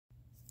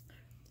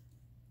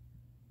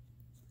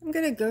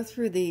I'm going to go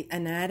through the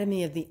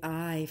anatomy of the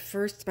eye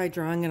first by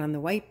drawing it on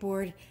the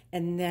whiteboard,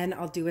 and then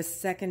I'll do a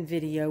second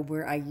video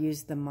where I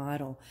use the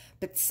model.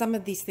 But some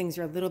of these things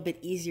are a little bit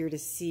easier to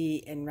see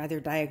in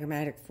rather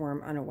diagrammatic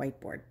form on a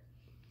whiteboard.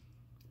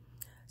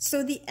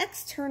 So the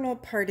external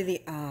part of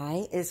the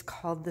eye is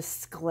called the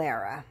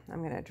sclera.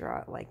 I'm going to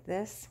draw it like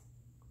this.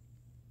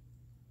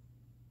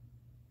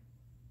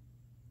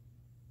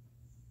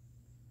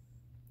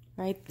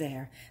 Right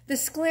there. The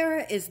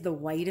sclera is the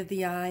white of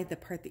the eye, the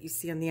part that you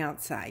see on the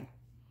outside.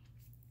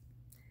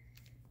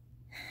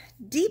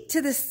 Deep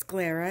to the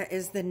sclera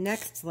is the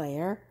next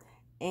layer,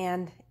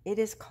 and it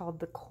is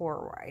called the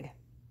choroid.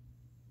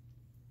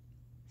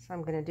 So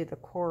I'm going to do the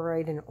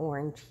choroid in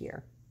orange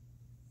here.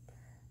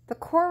 The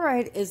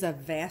choroid is a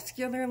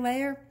vascular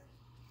layer,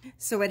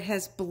 so it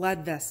has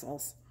blood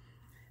vessels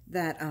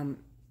that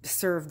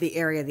serve the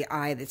area of the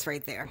eye that's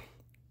right there.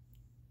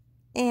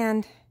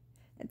 And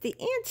at the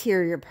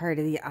anterior part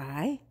of the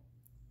eye,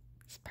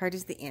 this part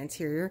is the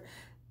anterior,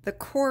 the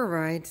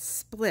choroid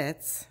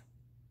splits,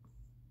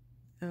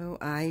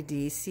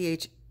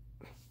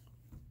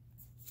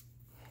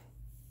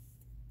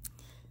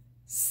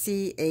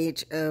 C-H-O-R-O-I-D,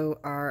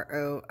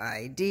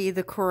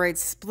 the choroid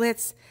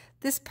splits.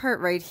 This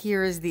part right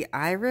here is the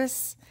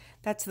iris.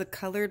 That's the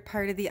colored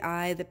part of the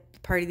eye, the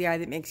part of the eye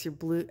that makes your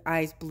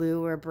eyes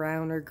blue or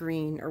brown or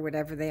green or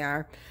whatever they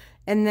are.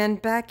 And then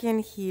back in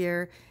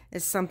here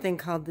is something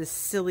called the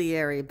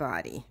ciliary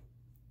body.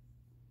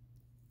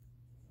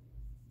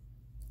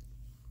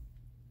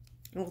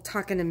 We'll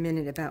talk in a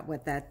minute about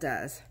what that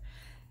does.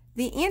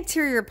 The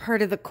anterior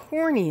part of the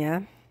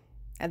cornea,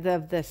 of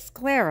the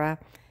sclera,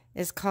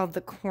 is called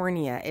the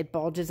cornea. It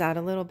bulges out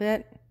a little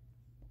bit.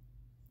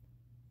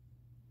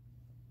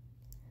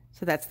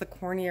 So that's the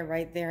cornea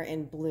right there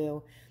in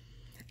blue.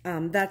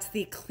 That's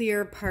the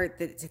clear part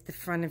that's at the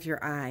front of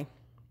your eye.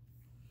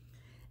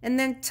 And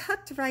then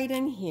tucked right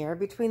in here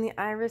between the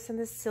iris and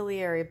the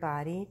ciliary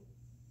body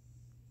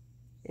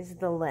is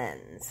the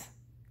lens.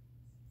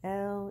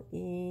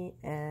 L-E-N-S.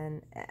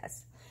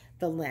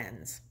 The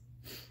lens.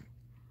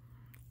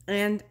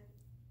 And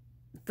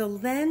the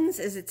lens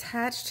is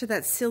attached to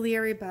that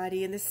ciliary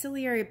body, and the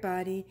ciliary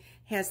body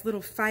has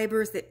little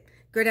fibers that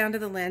go down to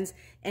the lens,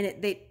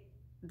 and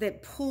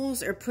that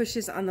pulls or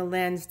pushes on the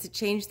lens to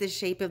change the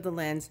shape of the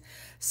lens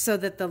so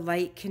that the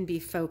light can be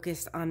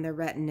focused on the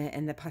retina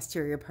and the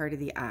posterior part of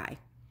the eye.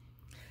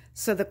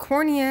 So the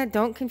cornea,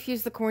 don't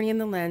confuse the cornea and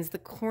the lens. The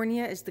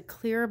cornea is the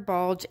clear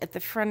bulge at the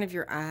front of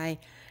your eye,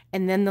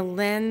 and then the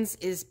lens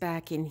is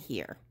back in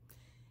here.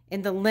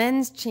 And the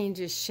lens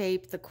changes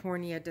shape, the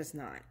cornea does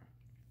not.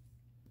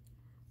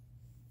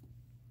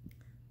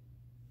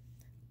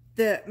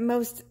 The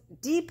most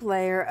deep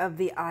layer of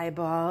the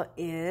eyeball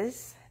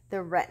is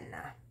the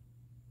retina.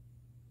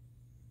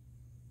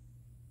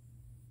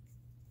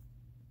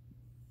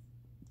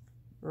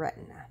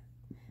 Retina.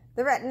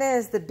 The retina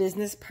is the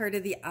business part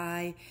of the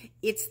eye.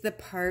 It's the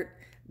part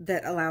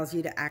that allows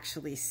you to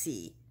actually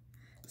see.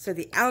 So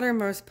the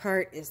outermost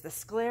part is the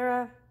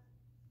sclera,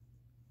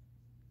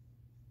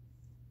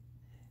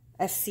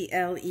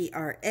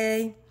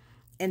 S-C-L-E-R-A,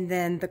 and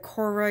then the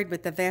choroid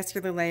with the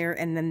vascular layer,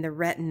 and then the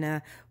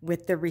retina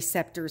with the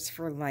receptors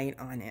for light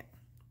on it.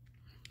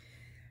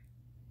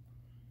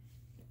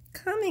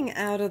 Coming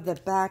out of the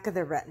back of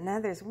the retina,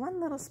 there's one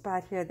little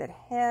spot here that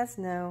has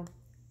no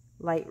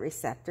light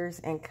receptors,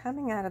 and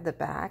coming out of the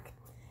back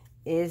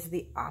is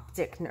the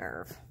optic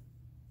nerve.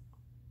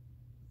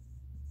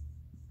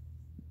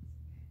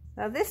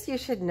 Now this you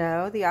should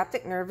know, the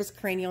optic nerve is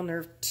cranial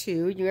nerve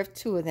 2. You have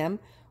 2 of them,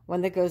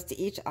 one that goes to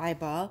each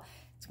eyeball.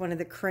 It's one of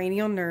the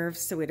cranial nerves,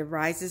 so it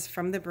arises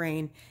from the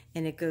brain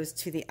and it goes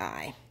to the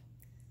eye.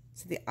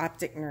 So the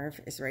optic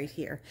nerve is right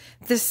here.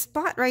 The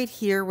spot right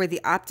here where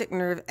the optic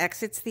nerve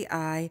exits the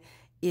eye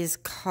is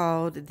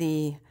called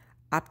the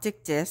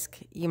optic disc.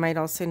 You might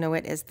also know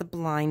it as the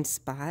blind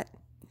spot.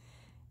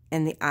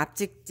 And the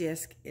optic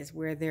disc is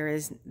where there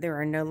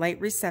are no light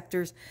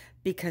receptors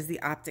because the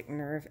optic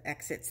nerve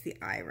exits the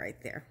eye right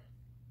there.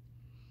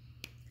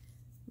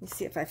 Let me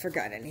see if I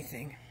forgot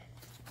anything.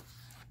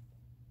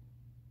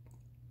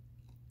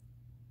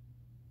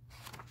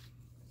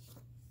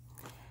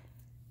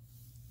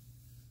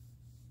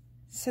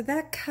 So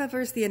that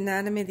covers the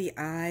anatomy of the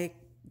eye,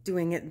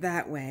 doing it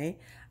that way.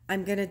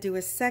 I'm going to do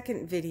a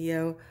second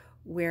video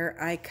where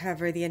I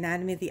cover the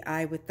anatomy of the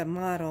eye with the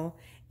model,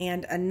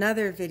 and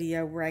another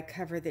video where I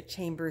cover the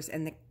chambers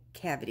and the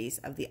cavities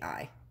of the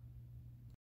eye.